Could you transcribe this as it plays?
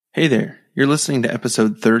Hey there, you're listening to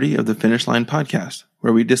episode 30 of the Finish Line podcast,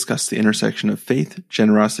 where we discuss the intersection of faith,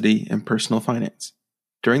 generosity, and personal finance.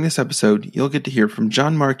 During this episode, you'll get to hear from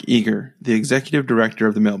John Mark Eager, the executive director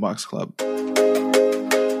of the Mailbox Club.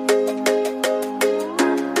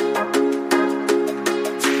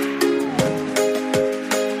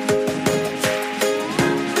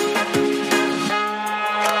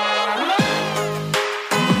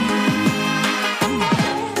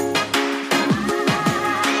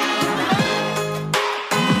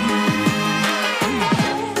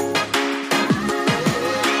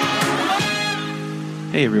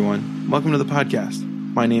 Hey everyone, welcome to the podcast.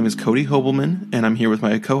 My name is Cody Hobelman, and I'm here with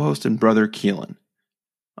my co-host and brother Keelan.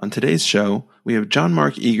 On today's show, we have John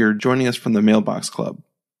Mark Eager joining us from the Mailbox Club.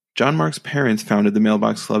 John Mark's parents founded the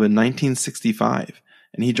Mailbox Club in 1965,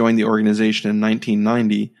 and he joined the organization in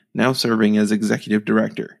 1990, now serving as executive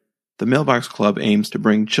director. The Mailbox Club aims to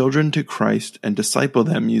bring children to Christ and disciple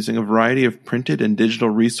them using a variety of printed and digital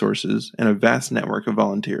resources and a vast network of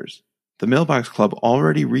volunteers. The Mailbox Club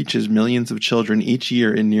already reaches millions of children each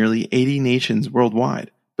year in nearly 80 nations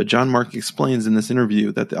worldwide, but John Mark explains in this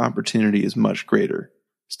interview that the opportunity is much greater.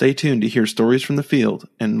 Stay tuned to hear stories from the field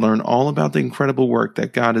and learn all about the incredible work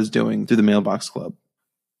that God is doing through the Mailbox Club.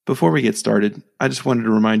 Before we get started, I just wanted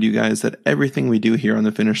to remind you guys that everything we do here on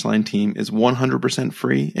the Finish Line team is 100%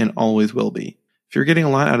 free and always will be. If you're getting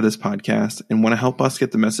a lot out of this podcast and want to help us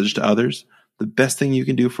get the message to others, the best thing you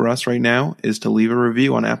can do for us right now is to leave a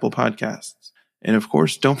review on Apple Podcasts. And of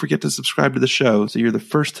course, don't forget to subscribe to the show so you're the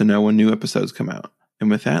first to know when new episodes come out.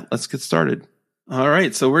 And with that, let's get started. All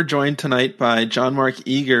right, so we're joined tonight by John Mark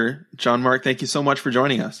Eager. John Mark, thank you so much for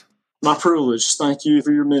joining us. My privilege. Thank you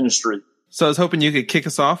for your ministry. So I was hoping you could kick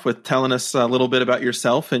us off with telling us a little bit about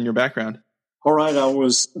yourself and your background. All right, I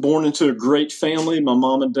was born into a great family. My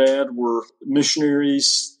mom and dad were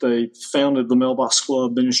missionaries. They founded the Mailbox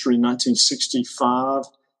Club ministry in 1965.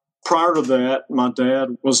 Prior to that, my dad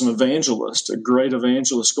was an evangelist, a great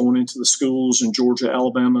evangelist going into the schools in Georgia,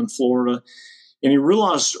 Alabama, and Florida. And he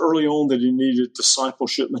realized early on that he needed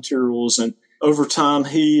discipleship materials. And over time,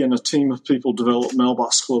 he and a team of people developed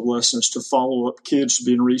Mailbox Club lessons to follow up kids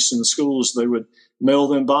being reached in the schools. They would mail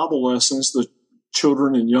them Bible lessons. The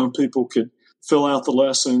children and young people could fill out the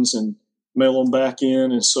lessons and mail them back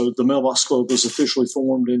in. And so the Mailbox Club was officially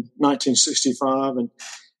formed in 1965. And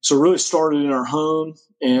so it really started in our home,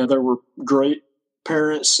 and they were great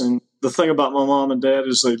parents. And the thing about my mom and dad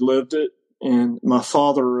is they lived it. And my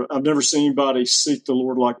father, I've never seen anybody seek the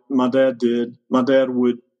Lord like my dad did. My dad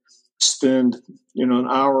would spend, an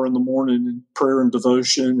hour in the morning in prayer and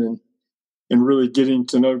devotion and really getting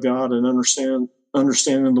to know God and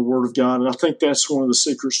understanding the Word of God. And I think that's one of the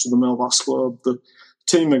secrets to the Mailbox Club, the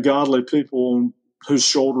team of godly people on whose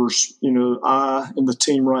shoulders, I and the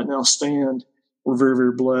team right now stand. We're very,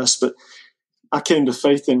 very blessed. But I came to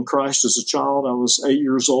faith in Christ as a child. I was 8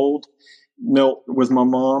 years old, knelt with my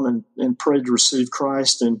mom and prayed to receive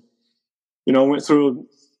Christ. And, I went through a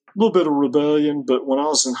little bit of rebellion, but when I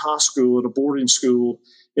was in high school at a boarding school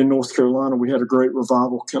in North Carolina, we had a great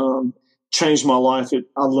revival come, changed my life.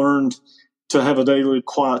 I learned to have a daily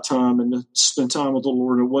quiet time and to spend time with the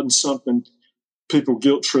Lord. It wasn't something people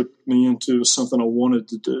guilt tripped me into. It was something I wanted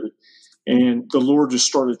to do. And the Lord just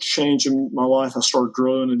started changing my life. I started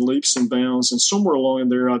growing in leaps and bounds. And somewhere along in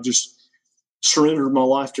there, I just surrendered my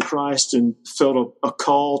life to Christ and felt a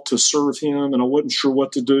call to serve Him. And I wasn't sure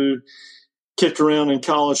what to do. Kicked around in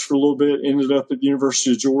college for a little bit, ended up at the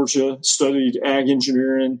University of Georgia, studied ag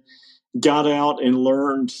engineering, got out and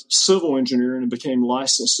learned civil engineering and became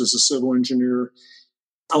licensed as a civil engineer.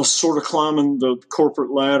 I was sort of climbing the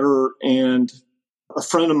corporate ladder, and a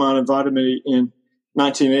friend of mine invited me in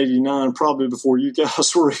 1989, probably before you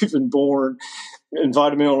guys were even born,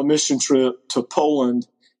 invited me on a mission trip to Poland.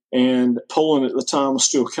 And Poland at the time was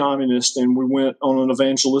still communist, and we went on an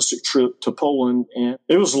evangelistic trip to Poland, and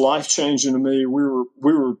it was life-changing to me. We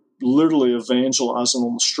were literally evangelizing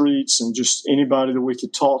on the streets, and just anybody that we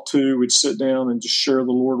could talk to, we'd sit down and just share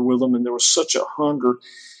the Lord with them. And there was such a hunger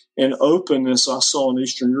and openness I saw in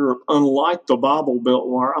Eastern Europe, unlike the Bible Belt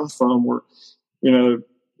where I'm from, where,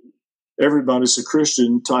 everybody's a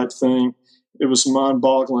Christian type thing. It was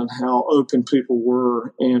mind-boggling how open people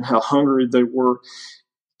were and how hungry they were.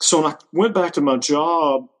 So when I went back to my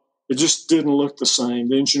job, it just didn't look the same.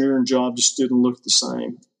 The engineering job just didn't look the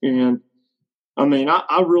same. And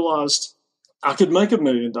I realized I could make $1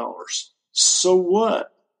 million. So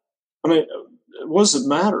what? What does it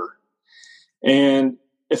matter? And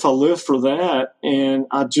if I lived for that, and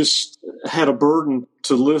I just had a burden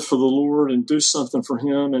to live for the Lord and do something for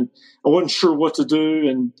Him, and I wasn't sure what to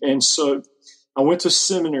do. And so I went to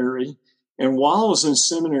seminary And while I was in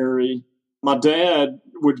seminary, my dad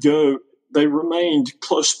would go, they remained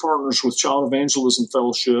close partners with Child Evangelism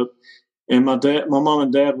Fellowship. And my mom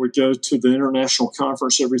and dad would go to the international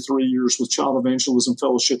conference every 3 years with Child Evangelism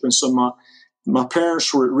Fellowship. And so my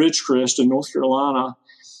parents were at Ridgecrest in North Carolina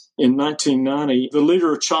in 1990. The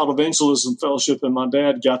leader of Child Evangelism Fellowship and my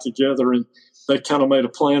dad got together, and they kind of made a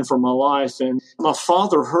plan for my life. And my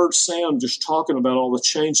father heard Sam just talking about all the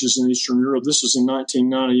changes in Eastern Europe. This was in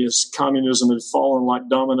 1990 as communism had fallen like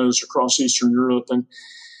dominoes across Eastern Europe.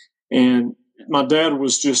 And my dad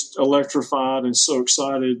was just electrified and so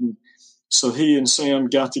excited. And so he and Sam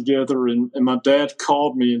got together, and my dad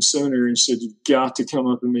called me in seminary and said, "You've got to come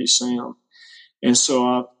up and meet Sam." And so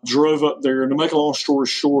I drove up there. And to make a long story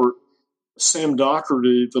short, Sam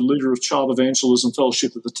Doherty, the leader of Child Evangelism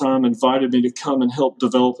Fellowship at the time, invited me to come and help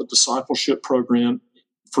develop a discipleship program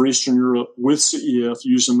for Eastern Europe with CEF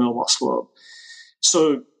using Mailbox Club.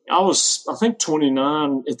 So I was, I think,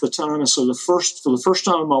 29 at the time. And so for the first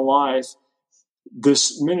time in my life,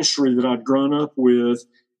 this ministry that I'd grown up with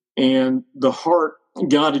and the heart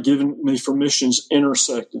God had given me for missions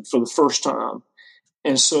intersected for the first time.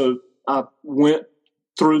 And so I went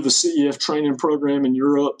through the CEF training program in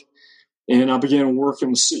Europe, and I began working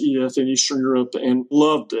with CEF in Eastern Europe and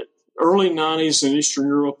loved it. Early 90s in Eastern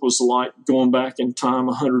Europe was like going back in time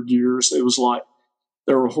 100 years. It was like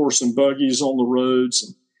there were horse and buggies on the roads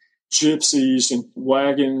and gypsies and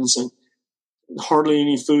wagons and hardly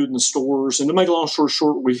any food in the stores. And to make a long story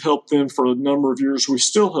short, we helped them for a number of years. We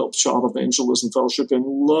still help Child Evangelism Fellowship and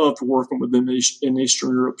loved working with them in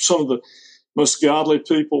Eastern Europe. Some of the most godly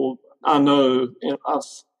people I know, and I've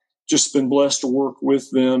just been blessed to work with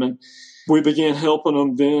them. And we began helping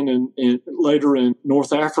them then and later in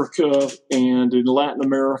North Africa and in Latin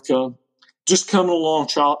America, just coming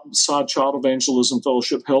alongside Child Evangelism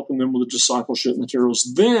Fellowship, helping them with the discipleship materials.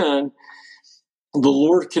 Then the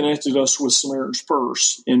Lord connected us with Samaritan's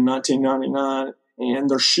Purse in 1999 and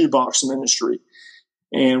their shoebox ministry.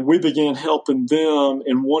 And we began helping them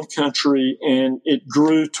in one country, and it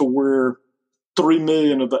grew to where 3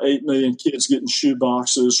 million of the 8 million kids getting shoe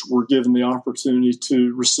boxes were given the opportunity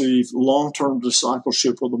to receive long-term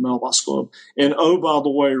discipleship with the Mailbox Club. And oh, by the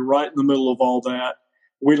way, right in the middle of all that,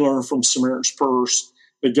 we learned from Samaritan's Purse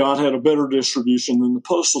that God had a better distribution than the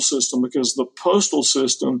postal system, because the postal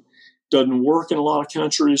system doesn't work in a lot of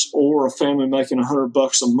countries, or a family making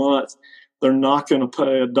 $100 a month, they're not going to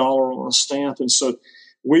pay $1 on a stamp. And so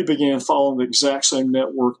we began following the exact same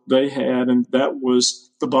network they had, and that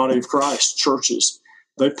was the body of Christ, churches.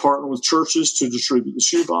 They partnered with churches to distribute the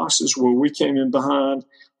shoeboxes, where we came in behind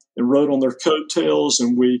and rode on their coattails,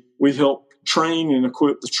 and we helped train and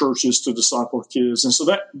equip the churches to disciple kids. And so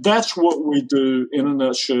that's what we do in a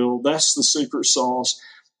nutshell. That's the secret sauce.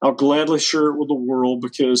 I'll gladly share it with the world,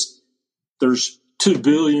 because there's 2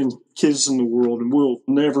 billion kids in the world, and we'll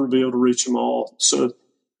never be able to reach them all. So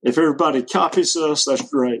if everybody copies us, that's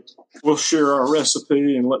great. We'll share our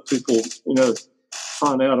recipe and let people,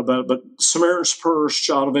 find out about it. But Samaritan's Purse,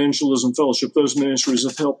 Child Evangelism Fellowship, those ministries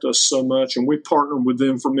have helped us so much, and we partnered with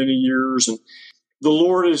them for many years. And the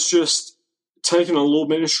Lord has just taken a little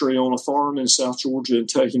ministry on a farm in South Georgia and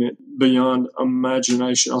taken it beyond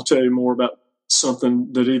imagination. I'll tell you more about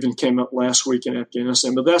something that even came up last week in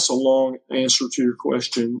Afghanistan, but that's a long answer to your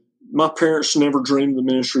question. My parents never dreamed the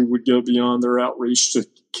ministry would go beyond their outreach to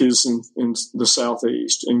kids in the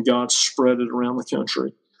Southeast, and God spread it around the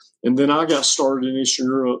country. And then I got started in Eastern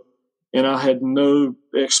Europe, and I had no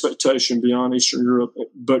expectation beyond Eastern Europe,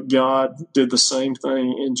 but God did the same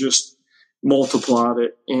thing and just multiplied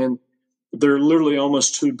it. And there are literally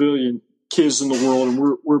almost 2 billion kids in the world,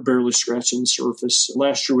 and we're barely scratching the surface.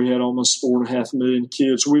 Last year we had almost 4.5 million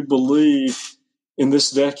kids. We believe in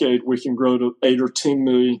this decade we can grow to 8 or 10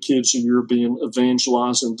 million kids a year being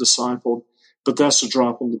evangelized and discipled, but that's a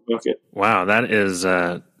drop in the bucket. Wow, that is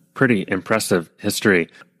a pretty impressive history.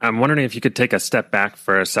 I'm wondering if you could take a step back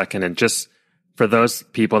for a second, and just for those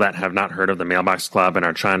people that have not heard of the Mailbox Club and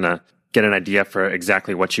are trying to get an idea for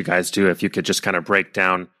exactly what you guys do, if you could just kind of break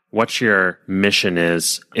down what your mission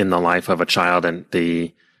is in the life of a child and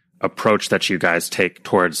the approach that you guys take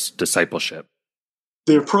towards discipleship.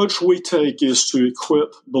 The approach we take is to equip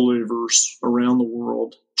believers around the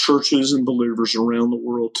world, churches and believers around the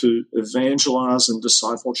world, to evangelize and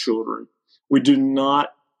disciple children. We do not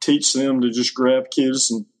teach them to just grab kids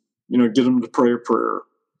and, get them to pray a prayer.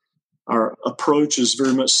 Our approach is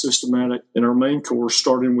very much systematic in our main course,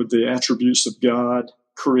 starting with the attributes of God,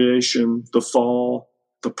 creation, the fall,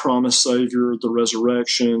 the promised Savior, the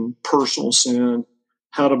resurrection, personal sin,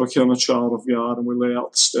 how to become a child of God, and we lay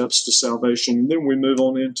out the steps to salvation. And then we move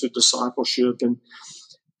on into discipleship. And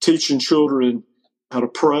teaching children how to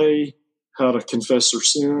pray, how to confess their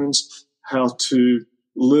sins, how to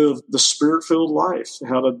live the Spirit-filled life,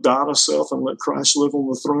 how to die to self and let Christ live on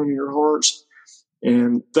the throne in your hearts.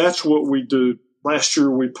 And that's what we do. Last year,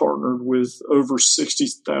 we partnered with over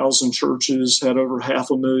 60,000 churches, had over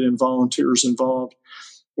 500,000 volunteers involved.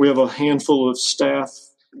 We have a handful of staff.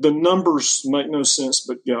 The numbers make no sense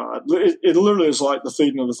but God. It literally is like the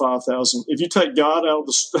feeding of the 5,000. If you take God out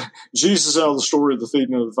of Jesus out of the story of the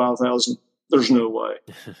feeding of the 5,000, there's no way.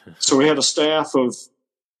 So we had a staff of,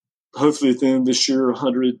 hopefully at the end of this year,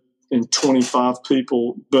 125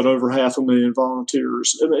 people, but over 500,000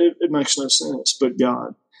 volunteers. It makes no sense but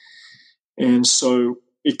God. And so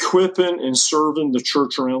equipping and serving the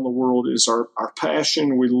church around the world is our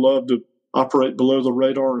passion. We love to operate below the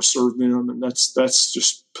radar and serve them, and that's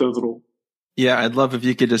just pivotal. Yeah, I'd love if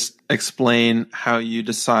you could just explain how you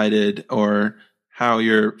decided, or how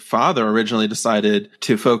your father originally decided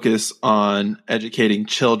to focus on educating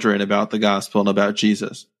children about the gospel and about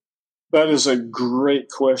Jesus. That is a great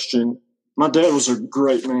question. My dad was a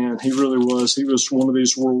great man. He really was. He was one of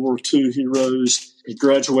these World War II heroes. He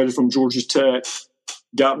graduated from Georgia Tech,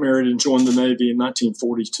 got married, and joined the Navy in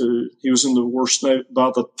 1942. He was in the worst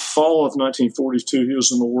by the fall of 1942, he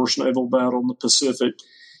was in the worst naval battle in the Pacific.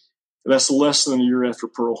 That's less than a year after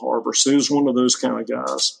Pearl Harbor. So he was one of those kind of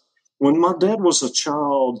guys. When my dad was a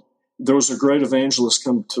child, there was a great evangelist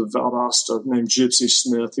come to Valdosta named Gypsy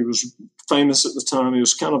Smith. He was famous at the time. He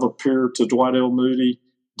was kind of a peer to Dwight L. Moody,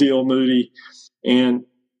 D.L. Moody. And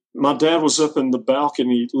my dad was up in the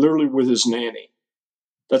balcony literally with his nanny.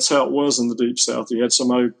 That's how it was in the Deep South. You had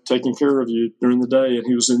somebody taking care of you during the day, and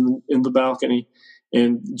he was in the balcony.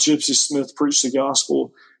 And Gypsy Smith preached the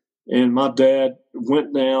gospel. And my dad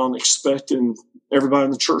went down expecting everybody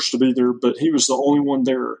in the church to be there, but he was the only one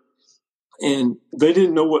there. And they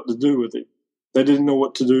didn't know what to do with him. They didn't know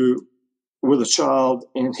what to do with a child.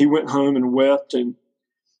 And he went home and wept. And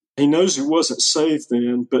he knows he wasn't saved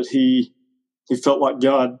then, but he felt like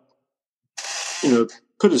God,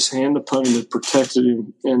 put his hand upon him and protected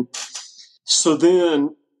him. And so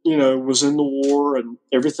then, was in the war and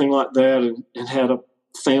everything like that, and had a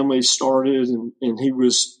family started, and he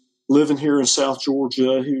was living here in South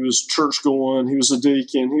Georgia. He was church going. He was a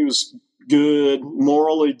deacon. He was good,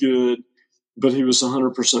 morally good, but he was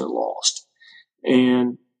 100% lost.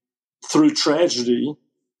 And through tragedy,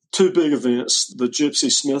 two big events, the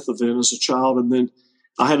Gypsy Smith event as a child, and then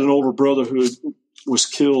I had an older brother who was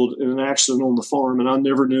killed in an accident on the farm, and I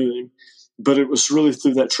never knew him. But it was really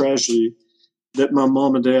through that tragedy that my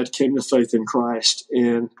mom and dad came to faith in Christ.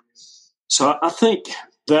 And so I think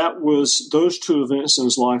those two events in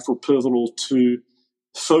his life were pivotal to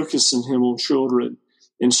focusing him on children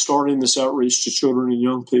and starting this outreach to children and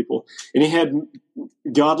young people. And he had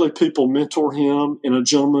godly people mentor him, and a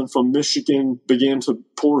gentleman from Michigan began to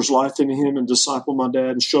pour his life into him and disciple my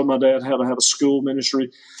dad and show my dad how to have a school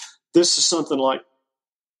ministry. This is something like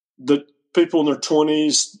the people in their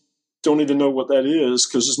 20s don't even know what that is,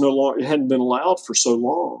 because it hadn't been allowed for so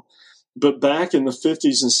long. But back in the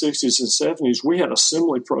 50s and 60s and 70s, we had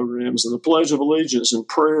assembly programs and the Pledge of Allegiance and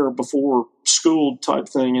prayer before school type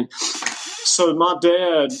thing. And so my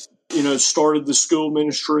dad, started the school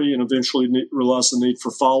ministry and eventually realized the need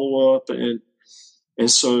for follow-up. And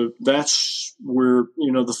so that's where,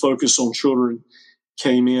 the focus on children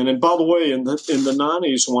came in. And by the way, in the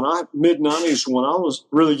 90s, mid-90s, when I was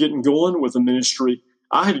really getting going with the ministry,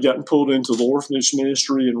 I had gotten pulled into the orphanage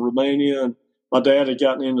ministry in Romania, and my dad had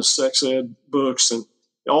gotten into sex ed books, and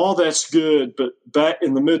all that's good. But back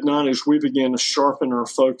in the mid-90s, we began to sharpen our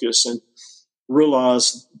focus and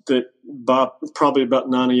realized that by probably about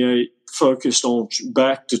 98, focused on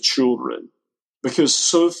back to children, because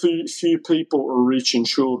so few people are reaching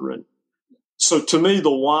children. So to me,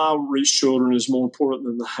 the why reach children is more important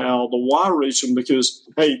than the how. The why reach them because,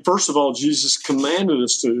 hey, first of all, Jesus commanded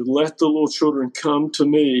us to let the little children come to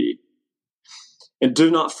me, and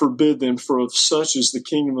do not forbid them, for of such is the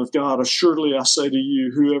kingdom of God. Assuredly, I say to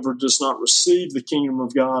you, whoever does not receive the kingdom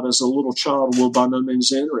of God as a little child will by no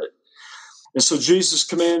means enter it. And so Jesus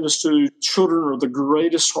commanded us to, children are the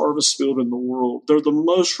greatest harvest field in the world. They're the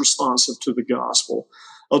most responsive to the gospel.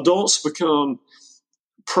 Adults become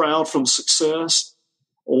proud from success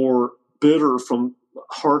or bitter from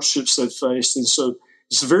hardships they've faced. And so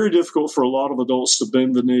it's very difficult for a lot of adults to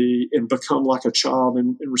bend the knee and become like a child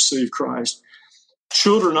and receive Christ.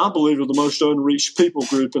 Children, I believe, are the most unreached people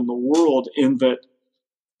group in the world, in that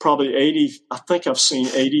probably 80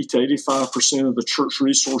 to 85% of the church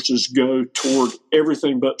resources go toward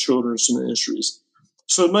everything but children's ministries.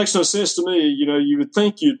 So it makes no sense to me. You would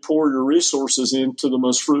think you'd pour your resources into the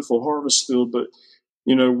most fruitful harvest field, but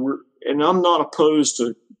And I'm not opposed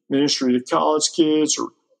to ministry to college kids or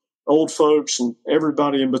old folks and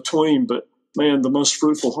everybody in between, but man, the most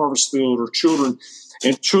fruitful harvest field are children.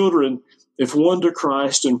 And children, if won to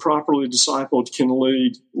Christ and properly discipled, can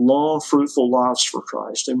lead long, fruitful lives for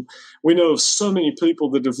Christ. And we know of so many people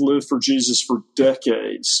that have lived for Jesus for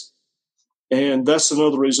decades. And that's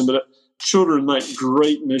another reason. But children make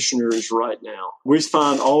great missionaries right now. We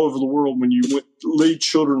find all over the world when you lead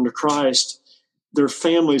children to Christ, their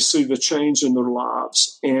families see the change in their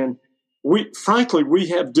lives. And we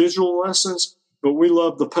have digital lessons, but we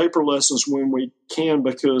love the paper lessons when we can,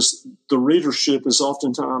 because the readership is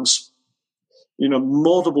oftentimes,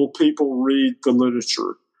 multiple people read the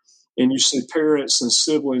literature, and you see parents and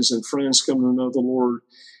siblings and friends come to know the Lord.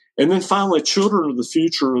 And then finally, children are the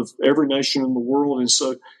future of every nation in the world. And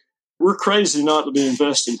so we're crazy not to be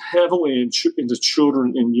investing heavily into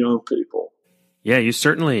children and young people. Yeah, you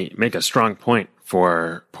certainly make a strong point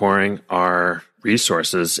for pouring our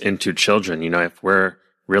resources into children. If we're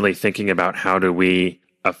really thinking about how do we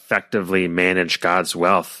effectively manage God's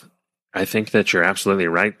wealth, I think that you're absolutely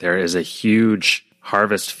right. There is a huge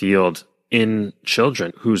harvest field in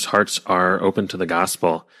children whose hearts are open to the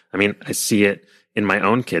gospel. I mean, I see it in my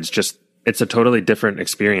own kids. It's a totally different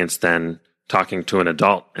experience than talking to an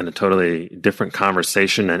adult, and a totally different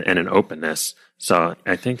conversation and an openness. So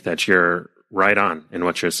I think that you're right on in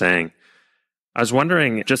what you're saying. I was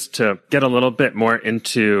wondering, just to get a little bit more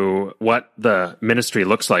into what the ministry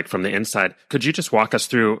looks like from the inside, could you just walk us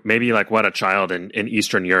through maybe like what a child in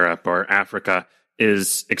Eastern Europe or Africa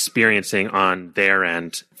is experiencing on their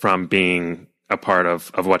end from being a part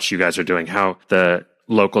of what you guys are doing, how the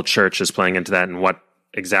local church is playing into that, and what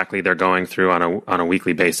exactly they're going through on a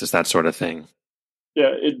weekly basis, that sort of thing?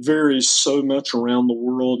 Yeah, it varies so much around the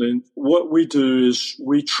world. And what we do is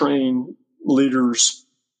we train leaders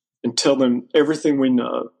and tell them everything we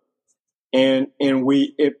know. But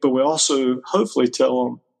we also hopefully tell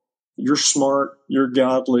them, you're smart, you're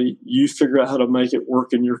godly, you figure out how to make it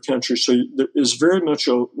work in your country. So there is very much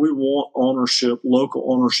we want ownership,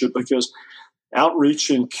 local ownership, because outreach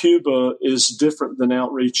in Cuba is different than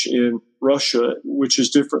outreach in Russia, which is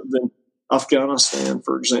different than Afghanistan,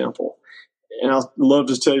 for example. And I'd love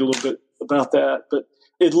to tell you a little bit about that. But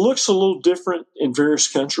it looks a little different in various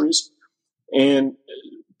countries. And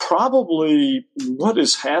probably what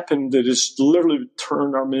has happened that has literally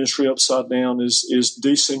turned our ministry upside down is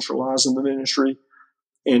decentralizing the ministry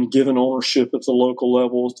and giving ownership at the local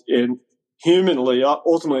level. And humanly,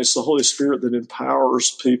 ultimately, it's the Holy Spirit that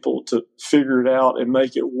empowers people to figure it out and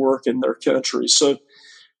make it work in their country. So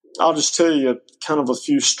I'll just tell you kind of a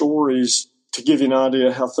few stories to give you an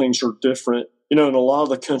idea how things are different. In a lot of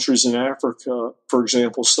the countries in Africa, for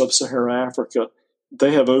example, sub-Saharan Africa,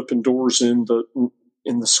 they have open doors in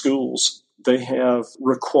the schools. They have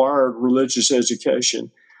required religious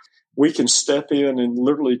education. We can step in and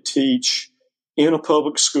literally teach in a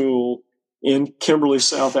public school in Kimberley,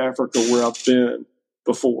 South Africa, where I've been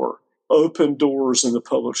before. Open doors in the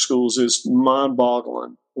public schools is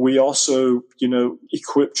mind-boggling. We also,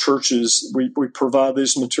 equip churches. We provide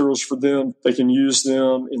these materials for them. They can use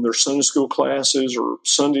them in their Sunday school classes or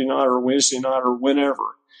Sunday night or Wednesday night or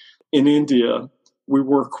whenever. In India, we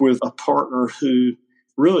work with a partner who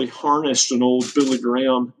really harnessed an old Billy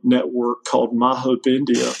Graham network called My Hope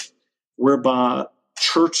India, whereby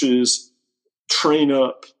churches train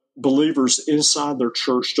up believers inside their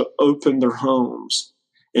church to open their homes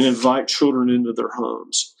and invite children into their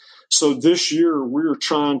homes. So this year, we're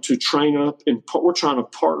trying to train up and we're trying to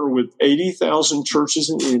partner with 80,000 churches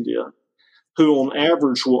in India who on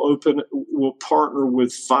average will partner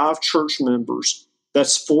with 5 church members.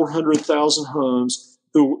 That's 400,000 homes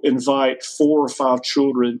who invite 4 or 5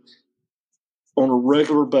 children on a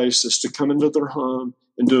regular basis to come into their home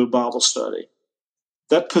and do a Bible study.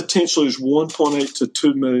 That potentially is 1.8 to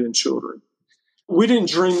 2 million children. We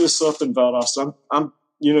didn't dream this up in Valdosta. I'm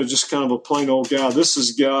just kind of a plain old guy. This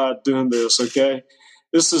is God doing this, okay?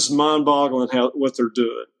 This is mind-boggling what they're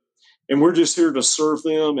doing. And we're just here to serve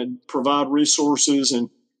them and provide resources and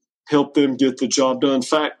help them get the job done. In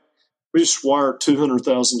fact, we just wired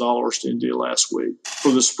 $200,000 to India last week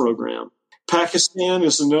for this program. Pakistan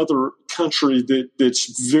is another country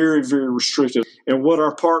that's very, very restricted. And what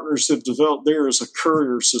our partners have developed there is a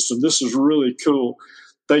courier system. This is really cool.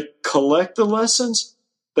 They collect the lessons,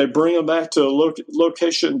 they bring them back to a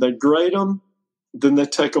location, they grade them, then they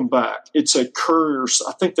take them back. It's a courier.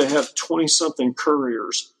 I think they have 20-something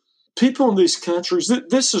couriers. People in these countries,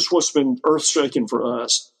 this is what's been earth-shaking for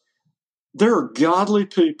us. There are godly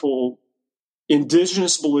people,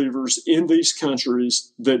 indigenous believers in these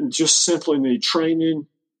countries that just simply need training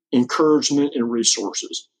encouragement, and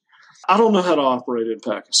resources. I don't know how to operate in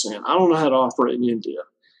Pakistan. I don't know how to operate in India.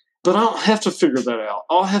 But I don't have to figure that out.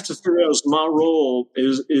 All I have to figure out is my role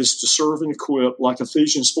is to serve and equip, like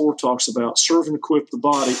Ephesians 4 talks about, serve and equip the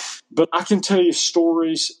body. But I can tell you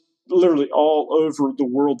stories literally all over the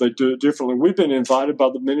world. They do it differently. We've been invited by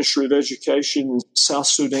the Ministry of Education in South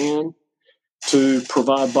Sudan to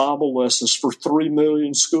provide Bible lessons for 3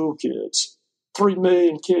 million school kids. 3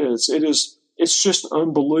 million kids. It's just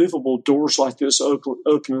unbelievable, doors like this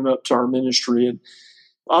opening up to our ministry. And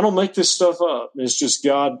I don't make this stuff up. It's just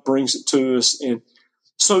God brings it to us. And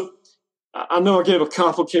so I know I gave a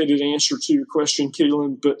complicated answer to your question,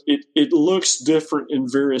 Keelan, but it looks different in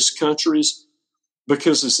various countries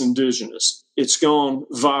because it's indigenous. It's gone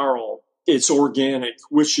viral. It's organic,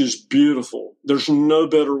 which is beautiful. There's no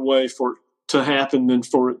better way for it to happen than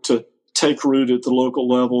for it to take root at the local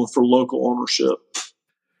level and for local ownership.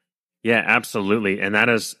 Yeah, absolutely. And that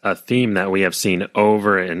is a theme that we have seen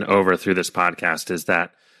over and over through this podcast, is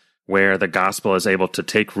that where the gospel is able to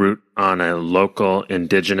take root on a local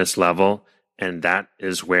indigenous level, and that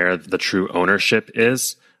is where the true ownership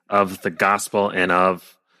is of the gospel and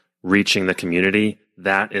of reaching the community,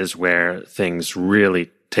 that is where things really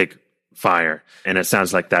take fire. And it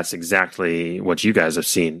sounds like that's exactly what you guys have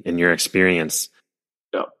seen in your experience.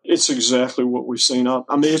 Yeah, it's exactly what we've seen.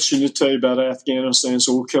 I'm itching to tell you about Afghanistan,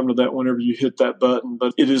 so we'll come to that whenever you hit that button.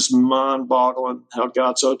 But it is mind-boggling how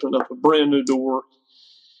God's opened up a brand new door.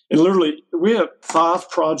 And literally, we have 5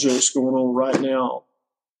 projects going on right now,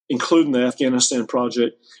 including the Afghanistan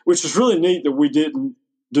project, which is really neat that we didn't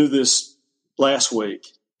do this last week,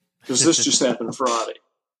 because this just happened Friday.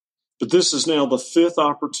 But this is now the 5th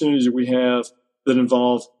opportunity we have that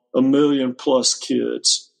involve 1 million plus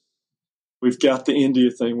kids. We've got the India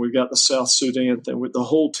thing. We've got the South Sudan thing. The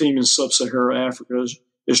whole team in sub-Saharan Africa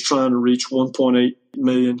is trying to reach 1.8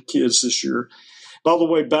 million kids this year. By the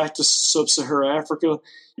way, back to sub-Saharan Africa,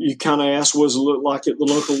 you kind of asked what does it look like at the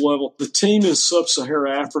local level. The team in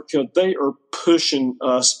sub-Saharan Africa, they are pushing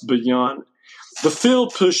us beyond. The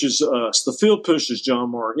field pushes us. The field pushes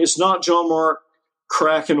John Mark. It's not John Mark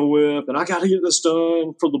cracking a whip and I got to get this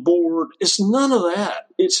done for the board. It's none of that.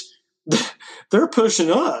 They're pushing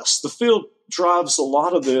us. The field drives a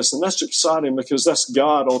lot of this, and that's exciting because that's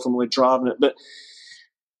God ultimately driving it. But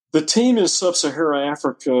the team in sub-Saharan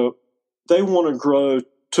Africa, they want to grow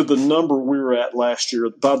to the number we were at last year.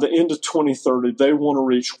 By the end of 2030, they want to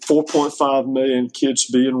reach 4.5 million kids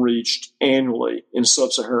being reached annually in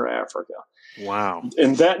sub-Saharan Africa. Wow.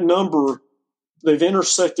 And that number, they've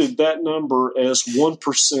intersected that number as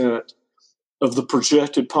 1% of the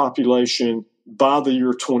projected population by the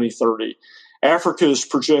year 2030. Africa is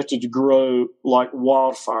projected to grow like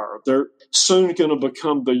wildfire. They're soon going to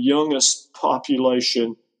become the youngest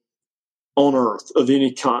population on Earth of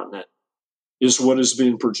any continent, is what is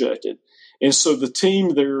being projected. And so the team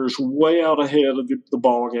there is way out ahead of the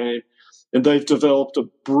ball game, and they've developed a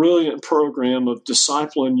brilliant program of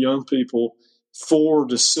discipling young people 4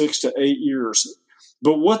 to 6 to 8 years.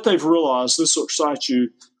 But what they've realized, this will excite you,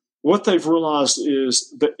 what they've realized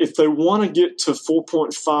is that if they want to get to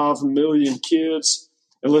 4.5 million kids,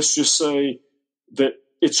 and let's just say that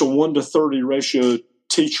it's a 1 to 30 ratio,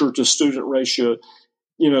 teacher to student ratio,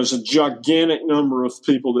 it's a gigantic number of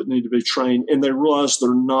people that need to be trained, and they realize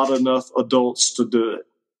there are not enough adults to do it.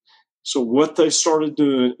 So what they started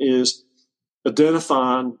doing is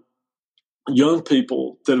identifying young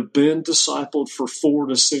people that have been discipled for 4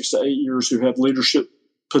 to 6 to 8 years who have leadership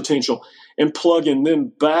potential and plugging them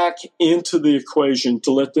back into the equation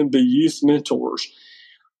to let them be youth mentors.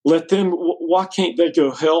 Why can't they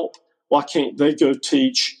go help? Why can't they go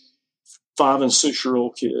teach 5 and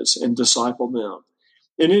 6-year-old kids and disciple them?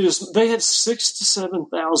 And they had 6,000 to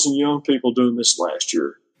 7,000 young people doing this last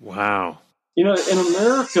year. Wow. In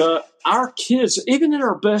America, our kids, even in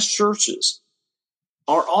our best churches,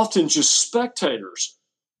 are often just spectators.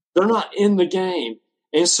 They're not in the game.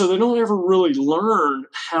 And so they don't ever really learn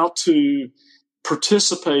how to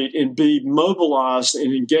participate and be mobilized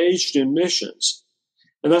and engaged in missions.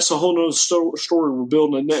 And that's a whole nother story. We're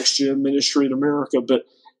building a next-gen ministry in America. But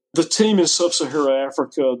the team in sub-Saharan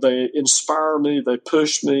Africa, they inspire me. They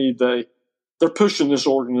push me. They're pushing this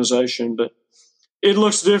organization. But it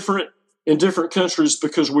looks different in different countries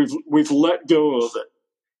because we've let go of it.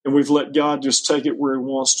 And we've let God just take it where he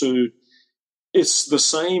wants to. It's the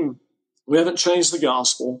same. We haven't changed the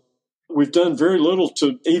gospel. We've done very little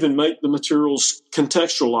to even make the materials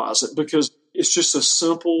contextualize it because it's just a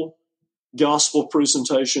simple gospel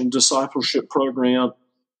presentation, discipleship program,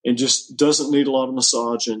 and just doesn't need a lot of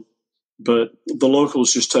massaging. But the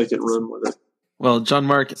locals just take it and run with it. Well, John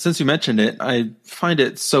Mark, since you mentioned it, I find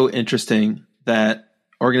it so interesting that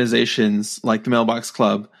organizations like the Mailbox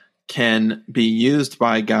Club can be used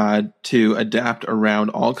by God to adapt around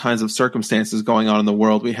all kinds of circumstances going on in the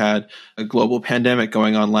world. We had a global pandemic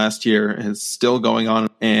going on last year, it's still going on,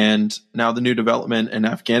 and now the new development in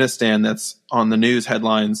Afghanistan that's on the news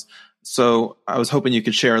headlines. So I was hoping you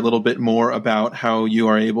could share a little bit more about how you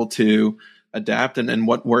are able to adapt and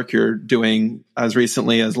what work you're doing as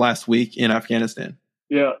recently as last week in Afghanistan.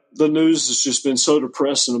 Yeah, the news has just been so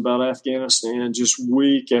depressing about Afghanistan, just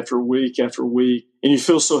week after week after week. And you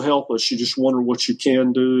feel so helpless. You just wonder what you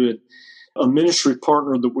can do. And a ministry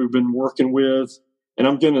partner that we've been working with, and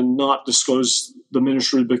I'm going to not disclose the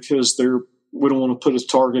ministry because we don't want to put a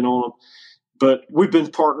target on them, but we've been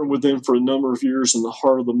partnering with them for a number of years in the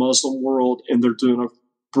heart of the Muslim world, and they're doing a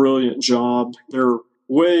brilliant job. They're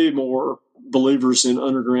way more believers in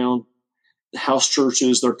underground house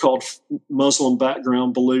churches. They're called Muslim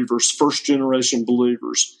background believers, first generation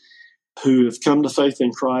believers who have come to faith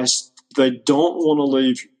in Christ. They don't want to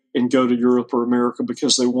leave and go to Europe or America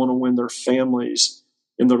because they want to win their families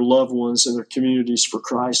and their loved ones and their communities for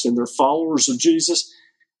Christ. And they're followers of Jesus.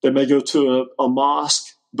 They may go to a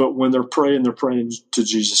mosque, but when they're praying to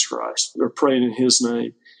Jesus Christ. They're praying in his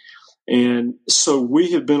name. And so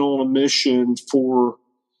we have been on a mission for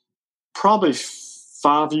probably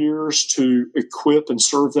 5 years to equip and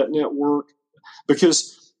serve that network,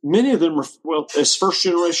 because many of them are, as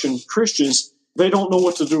first-generation Christians, they don't know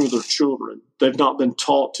what to do with their children. They've not been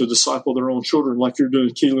taught to disciple their own children like you're doing,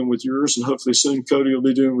 Keelan, with yours, and hopefully soon Cody will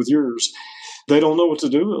be doing with yours. They don't know what to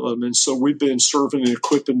do with them, and so we've been serving and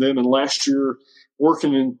equipping them. And last year,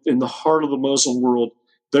 working in the heart of the Muslim world,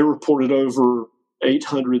 they reported over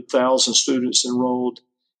 800,000 students enrolled,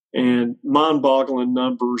 and mind-boggling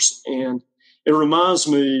numbers. And it reminds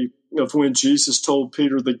me of when Jesus told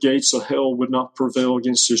Peter the gates of hell would not prevail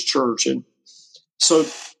against his church. And so,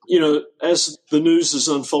 as the news has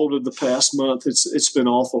unfolded the past month, it's been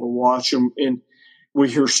awful to watch. And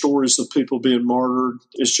we hear stories of people being martyred.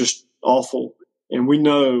 It's just awful. And we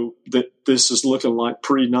know that this is looking like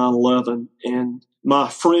pre-9/11. And my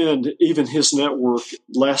friend, even his network,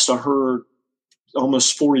 last I heard,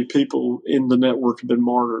 almost 40 people in the network have been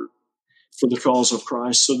martyred for the cause of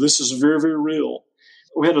Christ. So this is very, very real.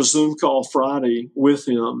 We had a Zoom call Friday with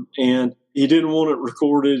him, and he didn't want it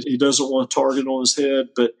recorded. He doesn't want a target on his head,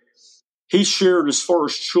 but he shared, as far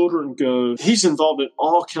as children go, he's involved in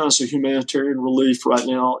all kinds of humanitarian relief right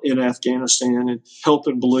now in Afghanistan and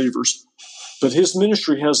helping believers. But his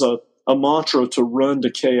ministry has a mantra to run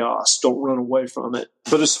to chaos, don't run away from it.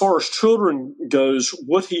 But as far as children goes,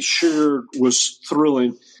 what he shared was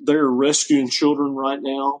thrilling. They're rescuing children right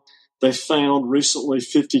now. They found recently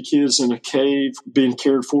 50 kids in a cave being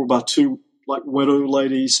cared for by two widow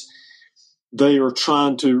ladies. They are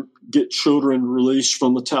trying to get children released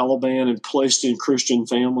from the Taliban and placed in Christian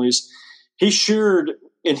families. He shared,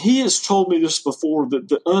 and he has told me this before, that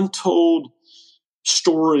the untold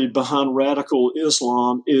story behind radical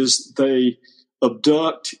Islam is they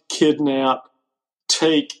abduct, kidnap,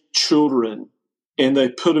 take children, and they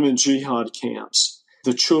put them in jihad camps.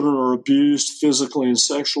 The children are abused physically and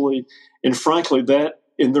sexually. And frankly, that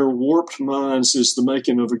in their warped minds is the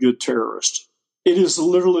making of a good terrorist. It is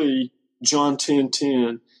literally John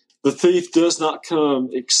 10:10. The thief does not come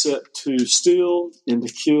except to steal and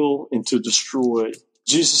to kill and to destroy.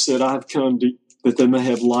 Jesus said, I've come that they may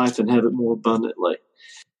have life and have it more abundantly.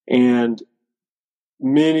 And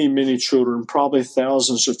many, many children, probably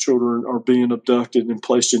thousands of children, are being abducted and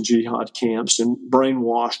placed in jihad camps and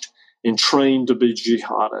brainwashed and trained to be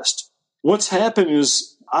jihadists. What's happened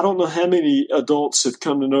is, I don't know how many adults have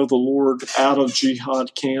come to know the Lord out of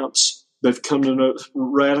jihad camps. They've come to know,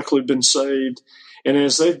 radically been saved. And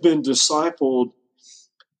as they've been discipled,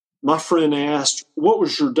 my friend asked, what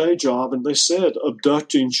was your day job? And they said,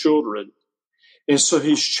 abducting children. And so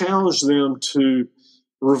he's challenged them to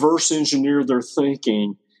reverse engineer their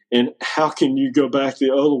thinking and how can you go back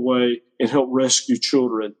the other way and help rescue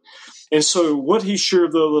children. And so what he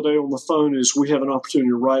shared the other day on the phone is we have an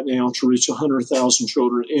opportunity right now to reach 100,000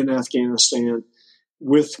 children in Afghanistan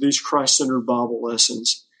with these Christ-centered Bible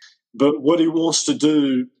lessons. But what he wants to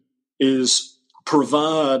do is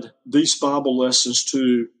provide these Bible lessons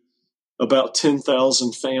to about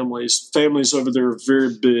 10,000 families. Families over there are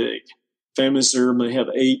very big. Families there may have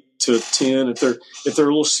 8 to 10. If they're a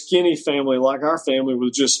little skinny family like our family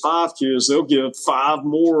with just 5 kids, they'll give 5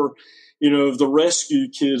 more, of the rescue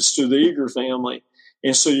kids to the Eager family.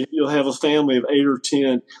 And so you'll have a family of 8 or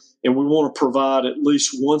 10. And we want to provide at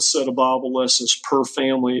least one set of Bible lessons per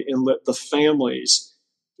family and let the families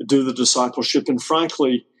do the discipleship. And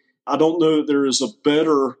frankly, I don't know that there is a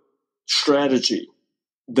better strategy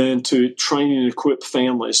than to train and equip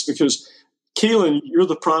families, because Keelan, you're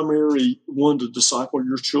the primary one to disciple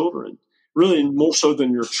your children, really more so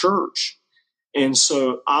than your church. And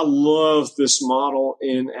so I love this model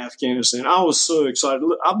in Afghanistan. I was so excited.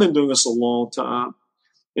 I've been doing this a long time,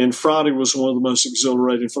 and Friday was one of the most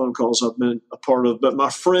exhilarating phone calls I've been a part of. But my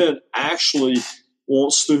friend actually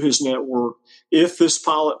wants, through his network, if this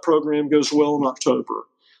pilot program goes well in October,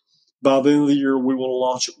 by the end of the year, we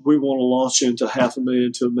want to launch into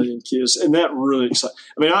 500,000 to 1 million kids. And that really excites.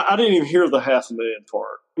 I mean, I didn't even hear the 500,000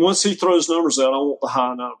 part. Once he throws numbers out, I want the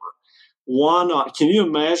high number. Why not? Can you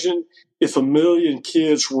imagine if 1 million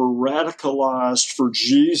kids were radicalized for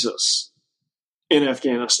Jesus in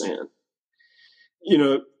Afghanistan? You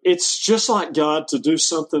know, it's just like God to do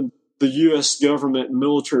something the U.S. government and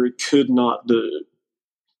military could not do.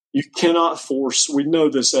 You cannot force, we know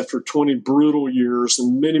this after 20 brutal years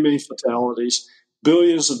and many, many fatalities,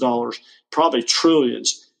 billions of dollars, probably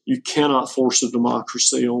trillions. You cannot force a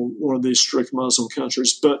democracy on one of these strict Muslim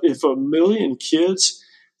countries. But if 1 million kids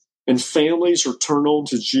and families are turned on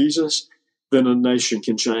to Jesus, then a nation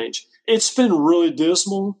can change. It's been really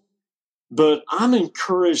dismal, but I'm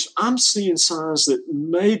encouraged. I'm seeing signs that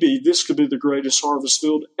maybe this could be the greatest harvest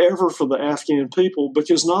field ever for the Afghan people,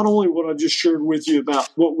 because not only what I just shared with you about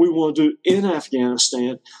what we want to do in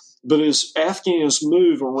Afghanistan, but as Afghans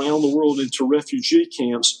move around the world into refugee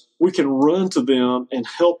camps, we can run to them and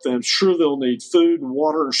help them. Sure, they'll need food and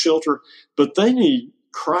water and shelter, but they need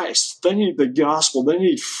Christ. They need the gospel. They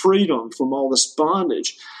need freedom from all this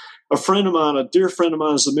bondage. A friend of mine, a dear friend of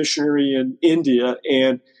mine, is a missionary in India,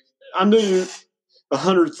 and I knew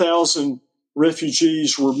 100,000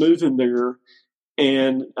 refugees were moving there,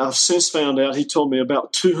 and I've since found out, he told me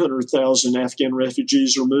about 200,000 Afghan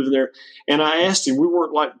refugees are moving there. And I asked him, we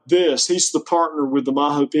weren't like this. He's the partner with the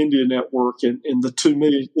My Hope India Network, and the 2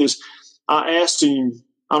 million is. I asked him,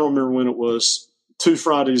 I don't remember when it was, 2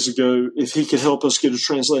 Fridays ago, if he could help us get a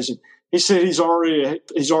translation. He said he's already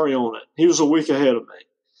on it. He was a week ahead of me.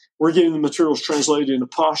 We're getting the materials translated into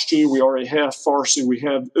Pashto. We already have Farsi. We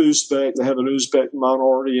have Uzbek. They have an Uzbek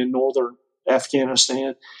minority in northern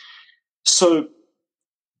Afghanistan. So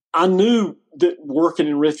I knew that working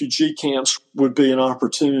in refugee camps would be an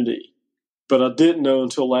opportunity, but I didn't know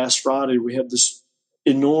until last Friday we had this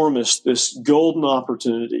golden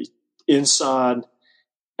opportunity inside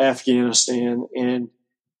Afghanistan. And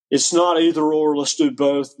it's not either or, let's do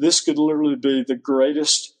both. This could literally be the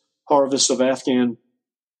greatest harvest of Afghan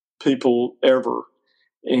people ever.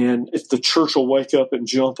 And if the church will wake up and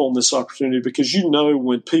jump on this opportunity, because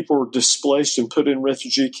when people are displaced and put in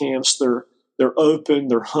refugee camps, they're open,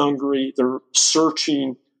 they're hungry, they're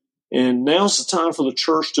searching. And now's the time for the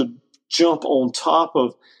church to jump on top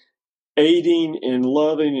of aiding and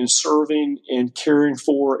loving and serving and caring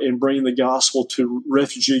for and bringing the gospel to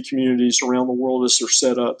refugee communities around the world as they're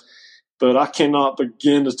set up. But I cannot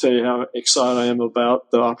begin to tell you how excited I am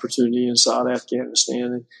about the opportunity inside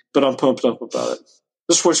Afghanistan. But I'm pumped up about it.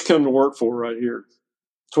 This is what you come to work for right here.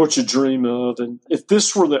 It's what you dream of. And if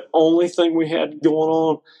this were the only thing we had going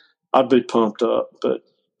on, I'd be pumped up. But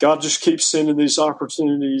God just keeps sending these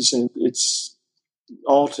opportunities, and it's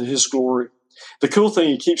all to His glory. The cool thing,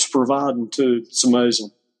 He keeps providing, too. It's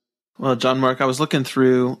amazing. Well, John Mark, I was looking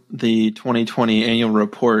through the 2020 annual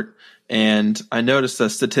report, and I noticed a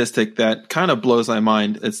statistic that kind of blows my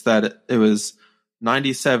mind. It's that it was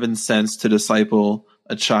 97 cents to disciple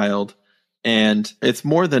a child, and it's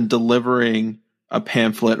more than delivering a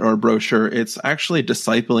pamphlet or a brochure. It's actually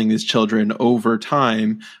discipling these children over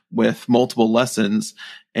time with multiple lessons.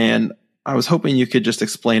 And I was hoping you could just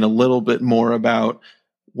explain a little bit more about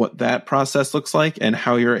what that process looks like and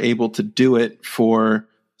how you're able to do it for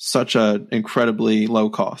such an incredibly low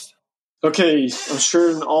cost. Okay, I'm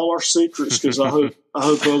sharing all our secrets because I hope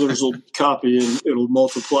others will copy and it'll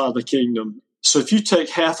multiply the kingdom. So if you take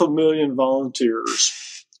 500,000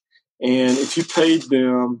 volunteers and if you paid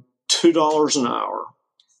them $2 an hour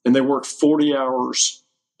and they work 40 hours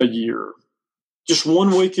a year, just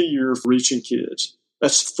 1 week a year for reaching kids,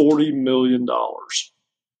 that's $40 million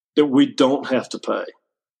that we don't have to pay.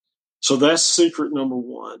 So that's secret number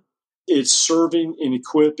one. It's serving and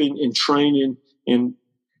equipping and training and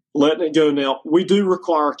letting it go. Now, we do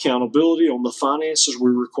require accountability on the finances. We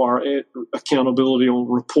require accountability on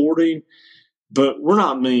reporting. But we're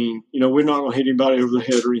not mean. We're not going to hit anybody over the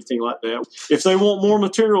head or anything like that. If they want more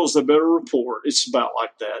materials, they better report. It's about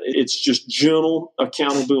like that. It's just gentle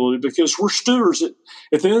accountability because we're stewards.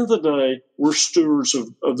 At the end of the day, we're stewards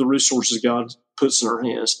of the resources God puts in our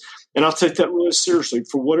hands. And I take that really seriously.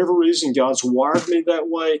 For whatever reason, God's wired me that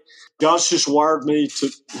way. God's just wired me to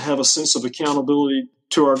have a sense of accountability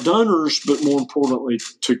to our donors, but more importantly,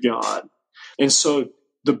 to God. And so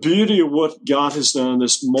the beauty of what God has done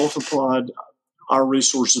is multiplied our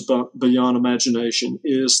resources beyond imagination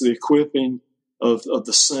is the equipping of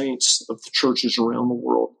the saints of the churches around the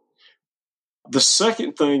world. The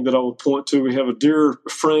second thing that I would point to, we have a dear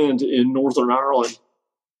friend in Northern Ireland,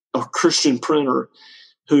 a Christian printer,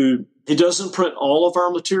 who he doesn't print all of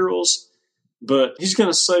our materials, but he's going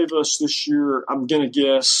to save us this year, I'm going to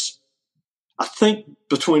guess, I think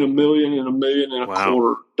between $1 million and $1.25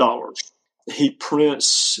 million. He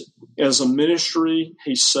prints as a ministry.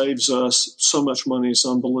 He saves us so much money. It's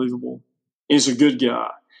unbelievable. He's a good guy.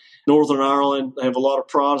 Northern Ireland, they have a lot of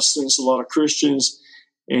Protestants, a lot of Christians,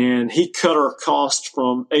 and he cut our cost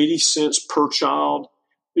from 80 cents per child,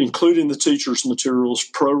 including the teacher's materials,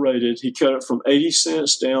 prorated. He cut it from 80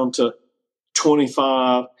 cents down to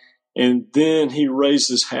 25, and then he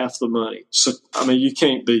raises half the money. So, you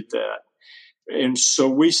can't beat that. And so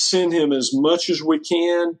we send him as much as we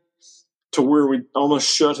can, to where we almost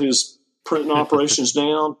shut his printing operations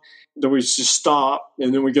down. Then we just stop,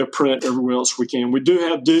 and then we go print everywhere else we can. We do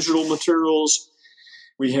have digital materials.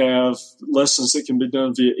 We have lessons that can be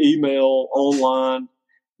done via email, online.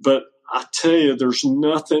 But I tell you, there's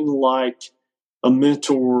nothing like a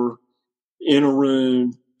mentor in a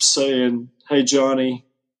room saying, "Hey, Johnny,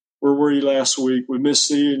 where were you last week? We missed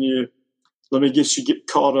seeing you. Let me get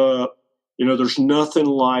caught up." There's nothing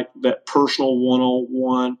like that personal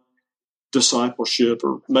one-on-one discipleship,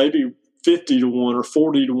 or maybe 50 to 1 or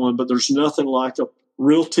 40 to 1, but there's nothing like a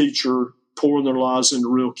real teacher pouring their lives into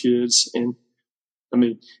real kids. And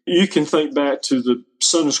you can think back to the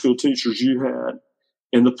Sunday school teachers you had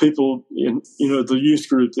and the people in, the youth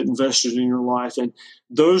group that invested in your life. And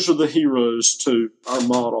those are the heroes to our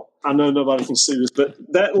model. I know nobody can see this, but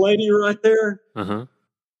that lady right there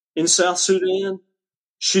in South Sudan,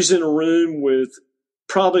 she's in a room with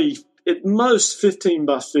probably at most 15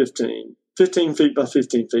 feet by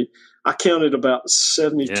 15 feet. I counted about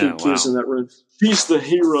 72 kids in that room. She's the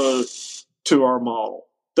hero to our model.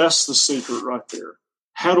 That's the secret right there.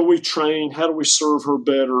 How do we train? How do we serve her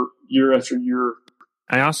better year after year?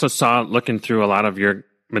 I also saw, looking through a lot of your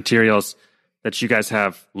materials, that you guys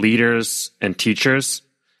have leaders and teachers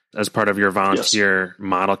as part of your volunteer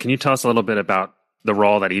model. Can you tell us a little bit about the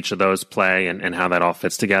role that each of those play and how that all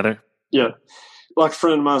fits together? Yeah. Like a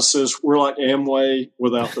friend of mine says, we're like Amway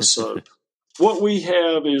without the soap. What we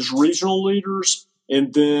have is regional leaders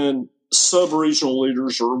and then sub-regional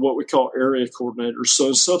leaders, or what we call area coordinators. So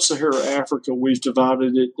in sub-Saharan Africa, we've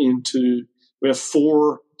divided it into, we have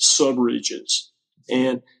 4 sub-regions.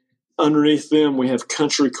 And underneath them, we have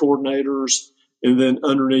country coordinators. And then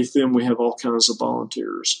underneath them, we have all kinds of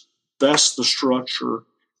volunteers. That's the structure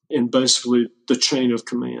and basically the chain of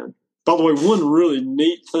command. By the way, one really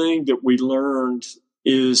neat thing that we learned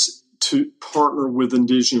is to partner with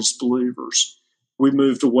indigenous believers. We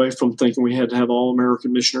moved away from thinking we had to have all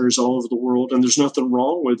American missionaries all over the world, and there's nothing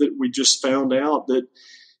wrong with it. We just found out that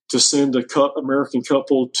to send a American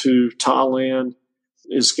couple to Thailand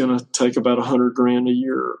is going to take about $100,000 a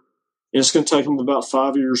year. And it's going to take them about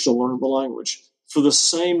 5 years to learn the language. For the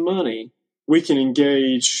same money, we can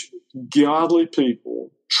engage godly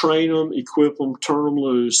people, train them, equip them, turn them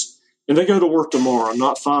loose, and they go to work tomorrow,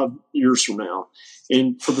 not 5 years from now.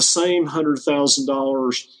 And for the same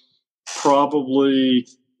 $100,000, probably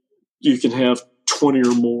you can have 20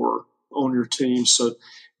 or more on your team. So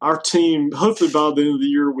our team, hopefully by the end of the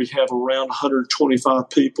year, we have around 125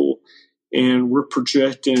 people, and we're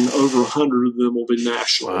projecting over 100 of them will be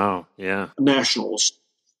national. Wow, yeah. Nationals.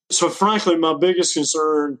 So frankly, my biggest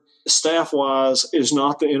concern staff-wise is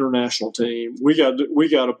not the international team. We got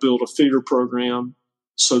to build a feeder program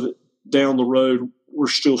so that down the road we're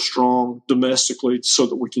still strong domestically so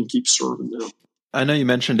that we can keep serving them. I know you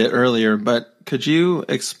mentioned it earlier, but could you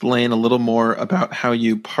explain a little more about how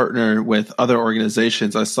you partner with other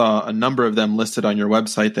organizations? I saw a number of them listed on your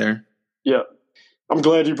website there. Yeah. I'm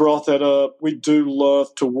glad you brought that up. We do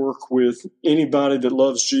love to work with anybody that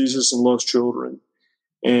loves Jesus and loves children.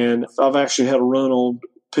 And I've actually had a run on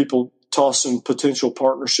people tossing potential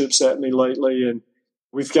partnerships at me lately. And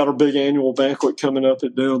we've got our big annual banquet coming up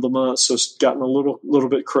at the end of the month, so it's gotten a little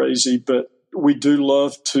bit crazy. But we do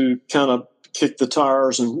love to kind of kick the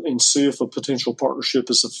tires and see if a potential partnership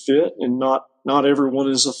is a fit, and not everyone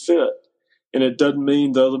is a fit. And it doesn't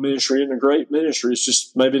mean the other ministry isn't a great ministry. It's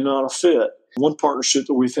just maybe not a fit. One partnership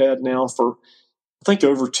that we've had now for, I think,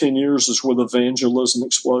 over 10 years is with Evangelism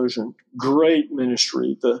Explosion. Great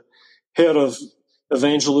ministry. The head of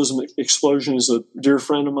Evangelism Explosion is a dear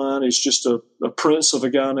friend of mine. He's just a prince of a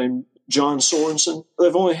guy named John Sorensen.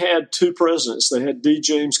 They've only had two presidents. They had D.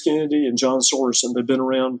 James Kennedy and John Sorensen. They've been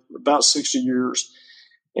around about 60 years,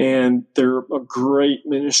 and they're a great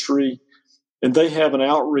ministry. And they have an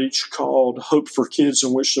outreach called Hope for Kids,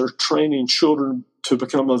 in which they're training children to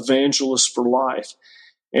become evangelists for life.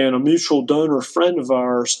 And a mutual donor friend of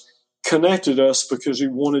ours connected us because he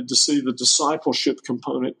wanted to see the discipleship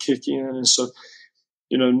component kick in. And so,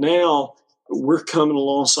 now we're coming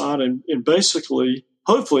alongside and basically,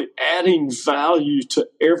 hopefully, adding value to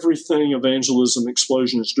everything Evangelism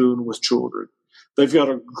Explosion is doing with children. They've got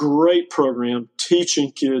a great program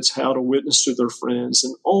teaching kids how to witness to their friends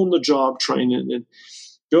and on-the-job training and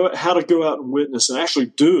how to go out and witness and actually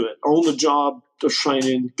do it. On-the-job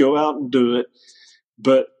training, go out and do it.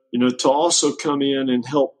 But, to also come in and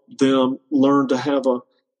help them learn to have a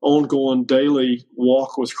ongoing daily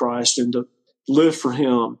walk with Christ and to live for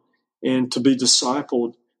Him and to be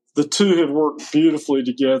discipled. The two have worked beautifully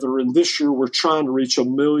together, and this year we're trying to reach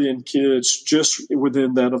 1 million kids just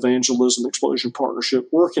within that Evangelism Explosion partnership,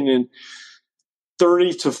 working in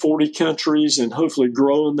 30 to 40 countries and hopefully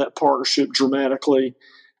growing that partnership dramatically.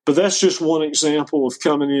 But that's just one example of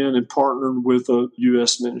coming in and partnering with a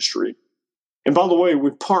U.S. ministry. And by the way,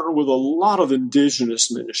 we partner with a lot of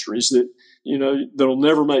indigenous ministries that, that'll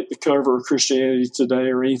never make the cover of Christianity Today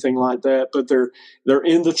or anything like that, but they're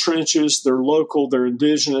in the trenches, they're local, they're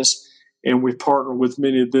indigenous, and we partner with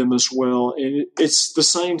many of them as well. And it's the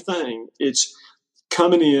same thing. It's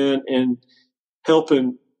coming in and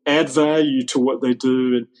helping add value to what they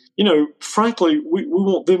do. And, frankly, we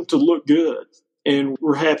want them to look good, and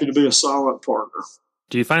we're happy to be a silent partner.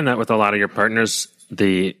 Do you find that with a lot of your partners,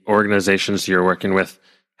 the organizations you're working with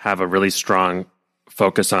have a really strong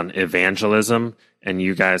focus on evangelism, and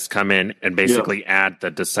you guys come in and basically add the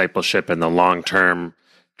discipleship and the long-term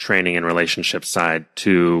training and relationship side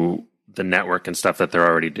to the network and stuff that they're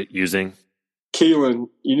already using? Keelan,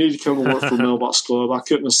 you need to come and work for Mailbox Club. I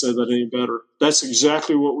couldn't have said that any better. That's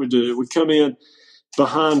exactly what we do. We come in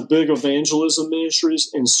behind big evangelism ministries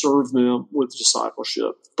and serve them with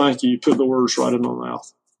discipleship. Thank you. You put the words right in my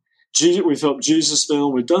mouth. We've helped Jesus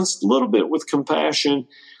film. We've done a little bit with compassion.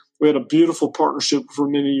 We had a beautiful partnership for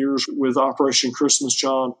many years with Operation Christmas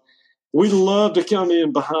Child. We love to come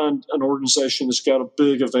in behind an organization that's got a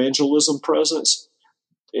big evangelism presence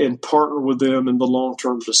and partner with them in the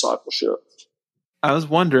long-term discipleship. I was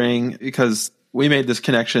wondering, because we made this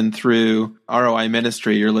connection through ROI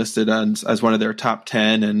Ministry. You're listed as one of their top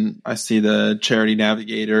 10, and I see the Charity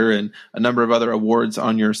Navigator and a number of other awards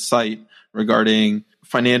on your site regarding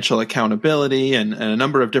financial accountability and a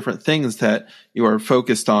number of different things that you are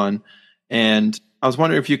focused on. And I was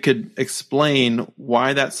wondering if you could explain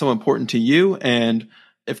why that's so important to you and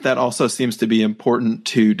if that also seems to be important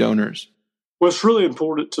to donors. Well, it's really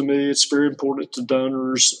important to me. It's very important to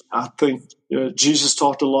donors. I think Jesus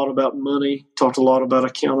talked a lot about money, talked a lot about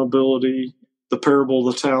accountability. The parable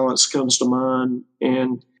of the talents comes to mind.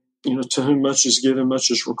 And, to whom much is given,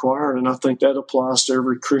 much is required. And I think that applies to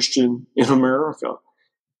every Christian in America.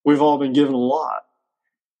 We've all been given a lot.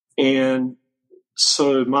 And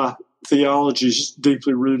so my theology is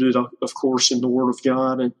deeply rooted, of course, in the Word of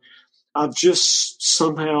God. And I've just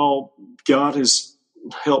somehow, God has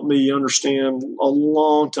helped me understand a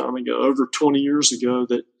long time ago, over 20 years ago,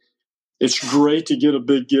 that it's great to get a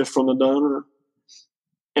big gift from a donor.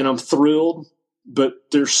 And I'm thrilled, but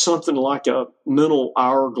there's something like a mental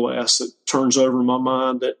hourglass that turns over in my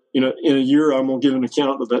mind that, in a year I'm going to give an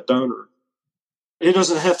account to that donor. It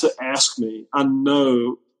doesn't have to ask me. I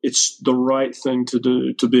know it's the right thing to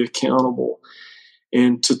do, to be accountable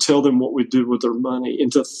and to tell them what we did with their money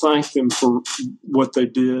and to thank them for what they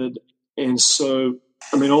did. And so,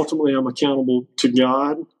 ultimately I'm accountable to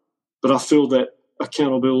God, but I feel that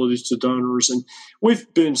accountability to donors. And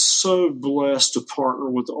we've been so blessed to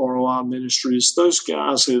partner with the ROI Ministries. Those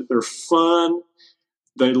guys, they're fun.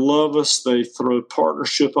 They love us. They throw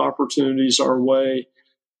partnership opportunities our way.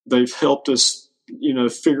 They've helped us,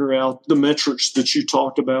 figure out the metrics that you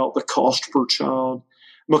talked about, the cost per child.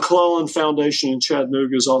 McClellan Foundation in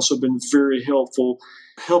Chattanooga has also been very helpful,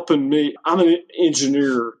 helping me. I'm an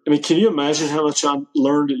engineer. Can you imagine how much I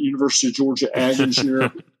learned at University of Georgia ag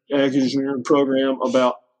engineering program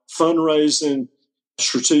about fundraising,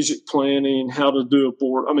 strategic planning, how to do a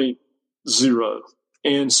board? Zero.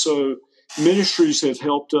 And so ministries have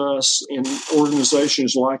helped us, and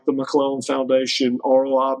organizations like the McClellan Foundation,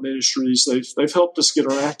 ROI Ministries, they've helped us get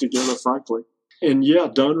our act together, frankly. And yeah,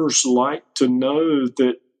 donors like to know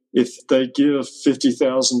that if they give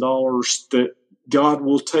 $50,000, that God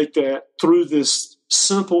will take that through this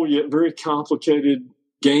simple yet very complicated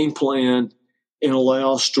game plan and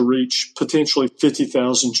allow us to reach potentially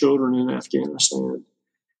 50,000 children in Afghanistan.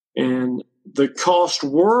 And the costs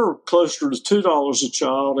were closer to $2 a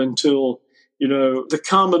child until, the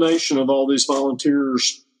combination of all these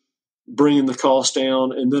volunteers bringing the cost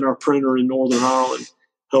down, and then our printer in Northern Ireland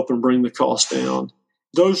helping bring the cost down.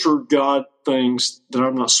 Those are God things that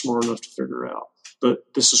I'm not smart enough to figure out. But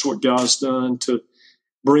this is what God's done to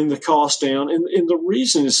bring the cost down. And the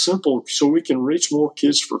reason is simple, so we can reach more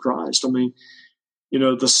kids for Christ. I mean,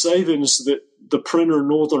 the savings that the printer in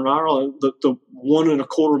Northern Ireland, the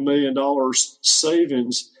 $1.25 million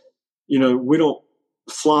savings, we don't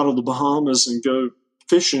fly to the Bahamas and go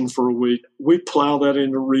fishing for a week. We plow that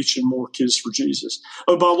into reaching more kids for Jesus.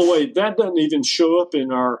 Oh, by the way, that doesn't even show up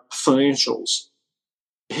in our financials.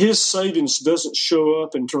 His savings doesn't show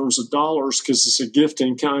up in terms of dollars because it's a gift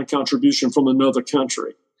in kind contribution from another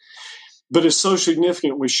country. But it's so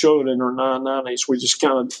significant we show it in our 990s. We just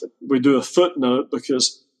we do a footnote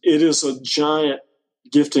because it is a giant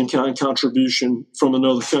gift in kind contribution from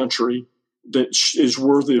another country that is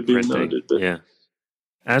worthy of being noted. But, yeah.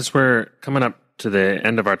 As we're coming up to the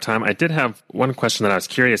end of our time, I did have one question that I was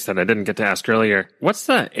curious that I didn't get to ask earlier. What's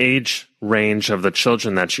the age range of the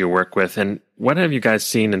children that you work with, and what have you guys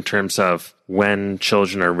seen in terms of when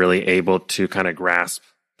children are really able to kind of grasp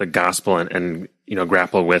the gospel and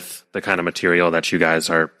grapple with the kind of material that you guys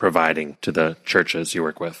are providing to the churches you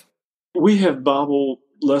work with? We have Bible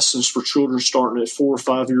lessons for children starting at 4 or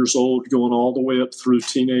 5 years old, going all the way up through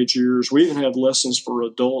teenage years. We even have lessons for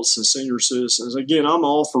adults and senior citizens. Again, I'm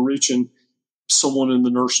all for reaching someone in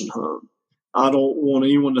the nursing home. I don't want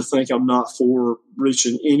anyone to think I'm not for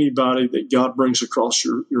reaching anybody that God brings across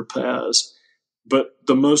your paths. But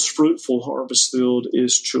the most fruitful harvest field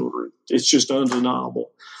is children. It's just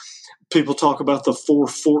undeniable. People talk about the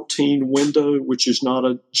 4-14 window, which is not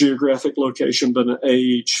a geographic location, but an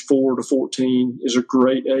age. 4 to 14 is a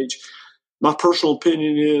great age. My personal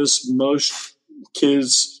opinion is most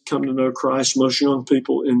kids come to know Christ, most young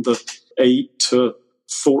people in the 8 to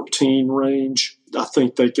 14 range. I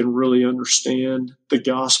think they can really understand the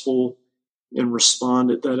gospel and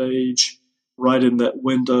respond at that age, right in that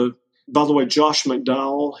window. By the way, Josh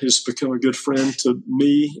McDowell has become a good friend to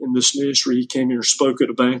me in this ministry. He came here and spoke at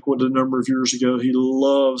a banquet a number of years ago. He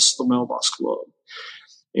loves the Mailbox Club.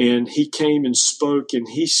 And he came and spoke, and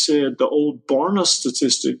he said the old Barna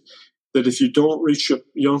statistic that if you don't reach a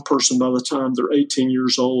young person by the time they're 18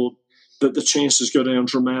 years old, that the chances go down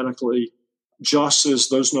dramatically. Josh says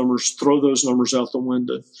throw those numbers out the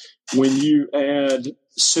window. When you add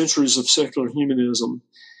centuries of secular humanism,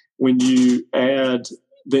 when you add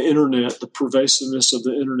the internet, the pervasiveness of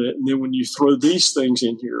the internet, and then when you throw these things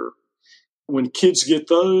in here, when kids get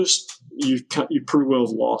those, you pretty well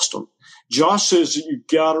have lost them. Josh says that you've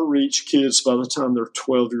got to reach kids by the time they're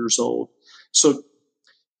 12 years old. So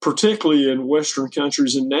particularly in Western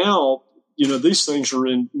countries, and now, these things are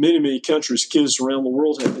in many, many countries. Kids around the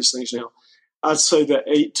world have these things now. I'd say that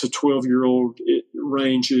 8 to 12-year-old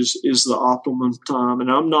range is the optimum time. And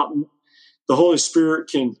the Holy Spirit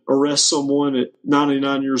can arrest someone at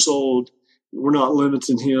 99 years old. We're not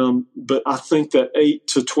limiting him, but I think that 8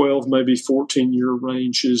 to 12, maybe 14-year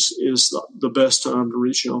range is the best time to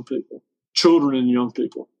reach young people, children and young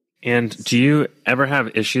people. And do you ever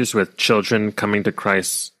have issues with children coming to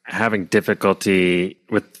Christ, having difficulty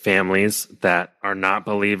with families that are not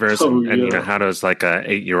believers? And how does like a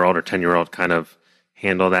 8-year-old or 10-year-old kind of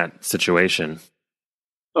handle that situation?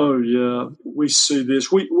 Oh, yeah. We see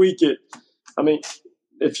this. We get,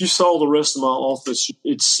 if you saw the rest of my office,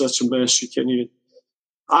 it's such a mess you can't even.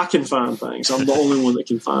 I can find things. I'm the only one that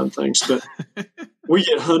can find things. But we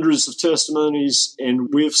get hundreds of testimonies,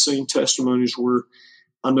 and we've seen testimonies where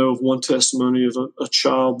I know of one testimony of a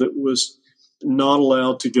child that was not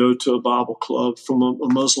allowed to go to a Bible club from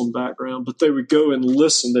a Muslim background, but they would go and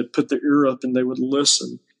listen. They'd put their ear up and they would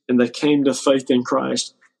listen, and they came to faith in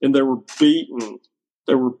Christ, and they were beaten.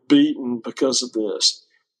 They were beaten because of this.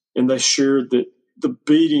 And they shared that the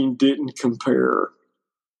beating didn't compare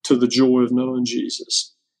to the joy of knowing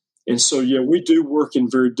Jesus. And so, we do work in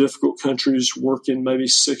very difficult countries, work in maybe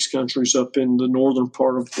 6 countries up in the northern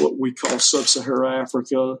part of what we call sub-Saharan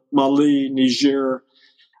Africa, Mali, Niger.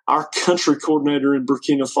 Our country coordinator in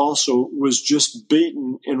Burkina Faso was just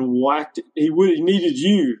beaten and whacked. He needed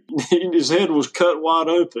you. His head was cut wide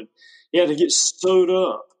open. He had to get sewed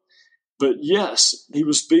up. But yes, he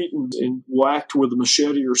was beaten and whacked with a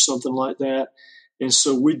machete or something like that. And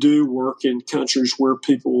so we do work in countries where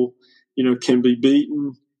people, can be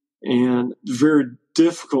beaten, and very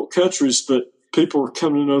difficult countries, but people are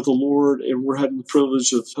coming to know the Lord, and we're having the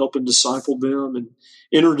privilege of helping disciple them and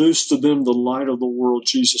introduce to them the light of the world,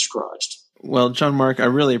 Jesus Christ. Well, John Mark, I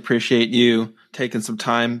really appreciate you taking some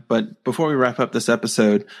time. But before we wrap up this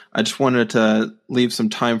episode, I just wanted to leave some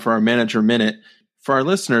time for our manager minute. For our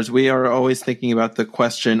listeners, we are always thinking about the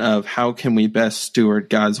question of how can we best steward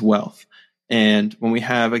God's wealth? And when we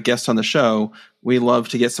have a guest on the show, we love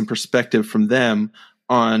to get some perspective from them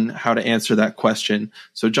on how to answer that question.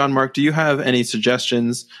 So, John Mark, do you have any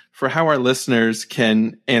suggestions for how our listeners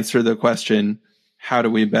can answer the question, how do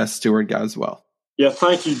we best steward God's wealth? Yeah,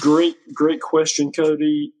 thank you. Great question,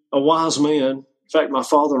 Cody. A wise man, in fact, my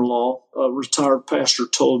father-in-law, a retired pastor,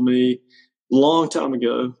 told me a long time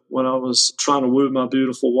ago when I was trying to woo my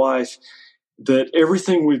beautiful wife that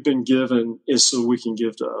everything we've been given is so we can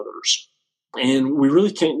give to others. And we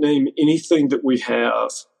really can't name anything that we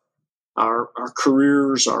have, our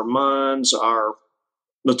careers, our minds, our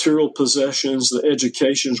material possessions, the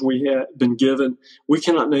educations we have been given. We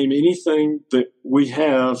cannot name anything that we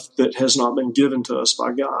have that has not been given to us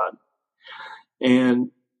by God.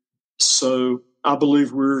 And so I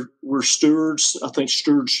believe we're stewards. I think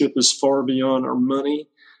stewardship is far beyond our money.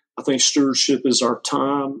 I think stewardship is our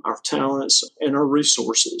time, our talents, and our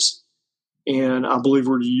resources. And I believe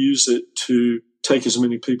we're to use it to take as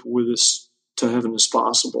many people with us to heaven as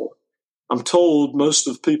possible. I'm told most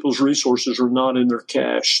of people's resources are not in their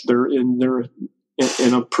cash. They're in their,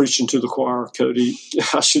 and I'm preaching to the choir, Cody.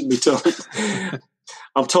 I shouldn't be telling.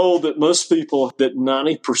 I'm told that most people, that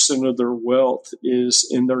 90% of their wealth is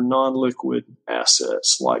in their non-liquid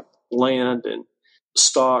assets like land and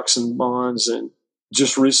stocks and bonds. And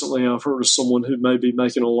just recently, I've heard of someone who may be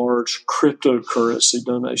making a large cryptocurrency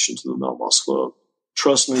donation to the Mailbox Club.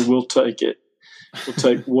 Trust me, we'll take it. We'll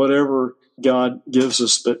take whatever God gives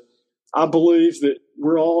us. But I believe that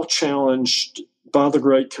we're all challenged by the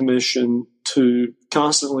Great Commission to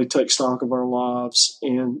constantly take stock of our lives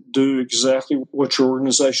and do exactly what your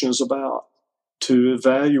organization is about, to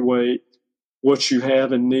evaluate what you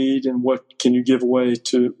have and need and what can you give away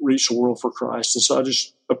to reach the world for Christ. And so I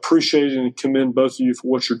just appreciate and commend both of you for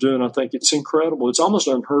what you're doing. I think it's incredible. It's almost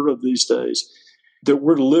unheard of these days that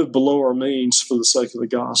we're to live below our means for the sake of the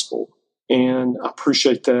gospel. And I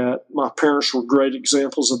appreciate that. My parents were great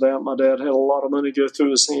examples of that. My dad had a lot of money go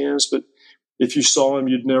through his hands, but if you saw him,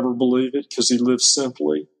 you'd never believe it because he lived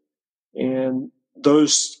simply. And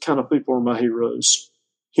those kind of people are my heroes,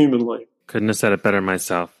 humanly. Couldn't have said it better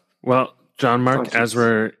myself. Well, John Mark, as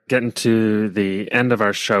we're getting to the end of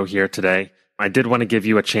our show here today, I did want to give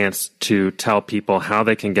you a chance to tell people how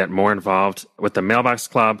they can get more involved with the Mailbox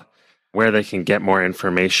Club, where they can get more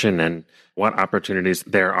information, and what opportunities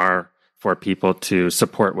there are for people to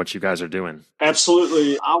support what you guys are doing.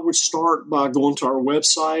 Absolutely. I would start by going to our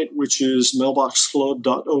website, which is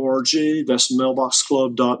mailboxclub.org. That's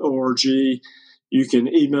mailboxclub.org. You can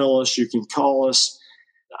email us. You can call us.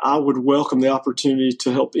 I would welcome the opportunity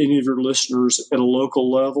to help any of your listeners at a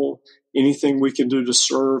local level. Anything we can do to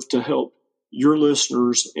serve to help your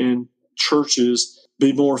listeners and churches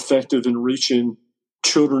be more effective in reaching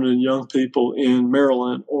children and young people in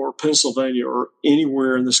Maryland or Pennsylvania or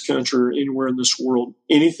anywhere in this country or anywhere in this world.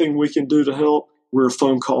 Anything we can do to help, we're a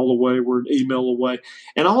phone call away, we're an email away.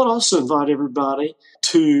 And I would also invite everybody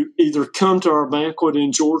to either come to our banquet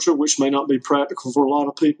in Georgia, which may not be practical for a lot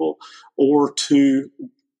of people, or to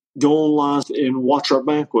go online and watch our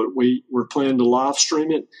banquet. We're planning to live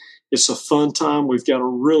stream it. It's a fun time. We've got a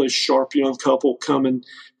really sharp young couple planning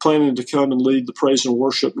to come and lead the praise and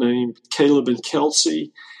worship named Caleb and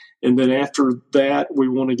Kelsey. And then after that, we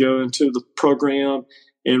want to go into the program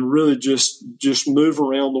and really just move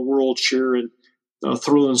around the world sharing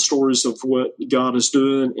thrilling stories of what God is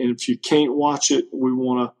doing. And if you can't watch it, we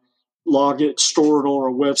want to log it, store it on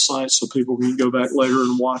our website so people can go back later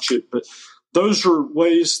and watch it. But those are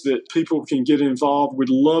ways that people can get involved. We'd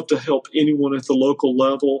love to help anyone at the local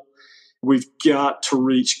level. We've got to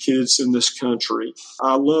reach kids in this country.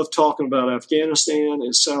 I love talking about Afghanistan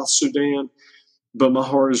and South Sudan, but my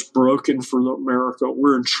heart is broken for America.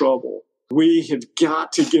 We're in trouble. We have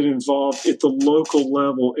got to get involved at the local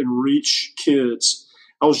level and reach kids.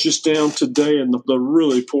 I was just down today in the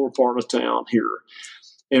really poor part of town here,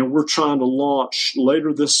 and we're trying to launch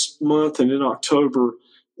later this month and in October,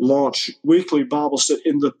 launch weekly Bible study,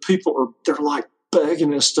 and the people they're like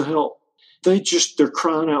begging us to help. They're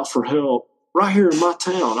crying out for help. Right here in my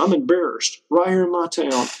town, I'm embarrassed. Right here in my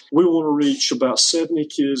town, we want to reach about 70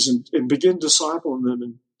 kids and begin discipling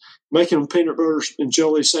them making them peanut butter and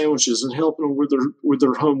jelly sandwiches and helping them with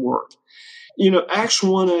their homework. Acts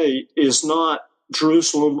 1:8 is not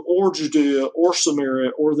Jerusalem or Judea or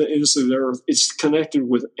Samaria or the ends of the earth. It's connected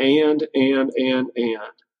with and.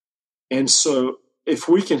 And so if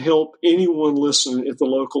we can help anyone listening at the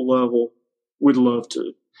local level, we'd love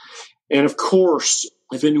to. And of course,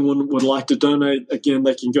 if anyone would like to donate, again,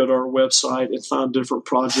 they can go to our website and find different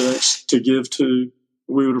projects to give to.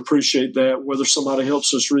 We would appreciate that. Whether somebody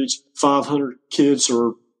helps us reach 500 kids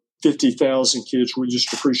or 50,000 kids, we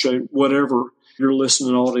just appreciate whatever your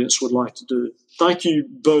listening audience would like to do. Thank you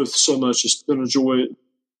both so much. It's been a joy.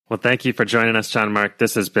 Well, thank you for joining us, John Mark.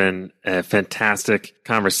 This has been a fantastic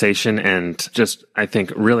conversation and just, I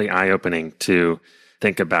think, really eye-opening to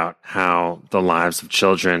think about how the lives of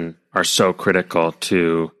children are so critical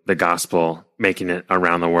to the gospel, making it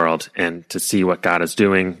around the world, and to see what God is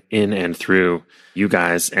doing in and through you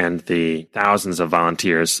guys and the thousands of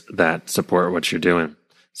volunteers that support what you're doing.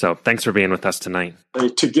 So thanks for being with us tonight. Hey,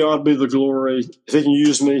 to God be the glory. If he can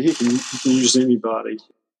use me, he can use anybody.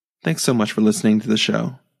 Thanks so much for listening to the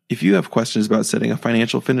show. If you have questions about setting a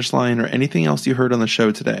financial finish line or anything else you heard on the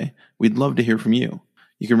show today, we'd love to hear from you.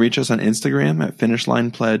 You can reach us on Instagram at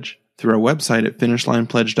FinishLinePledge, through our website at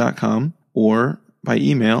FinishLinePledge.com, or by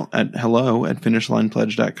email at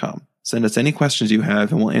hello@FinishLinePledge.com. Send us any questions you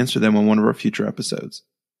have and we'll answer them on one of our future episodes.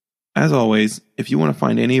 As always, if you want to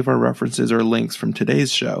find any of our references or links from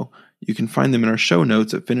today's show, you can find them in our show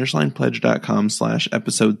notes at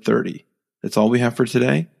FinishLinePledge.com/episode 30. That's all we have for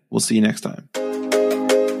today. We'll see you next time.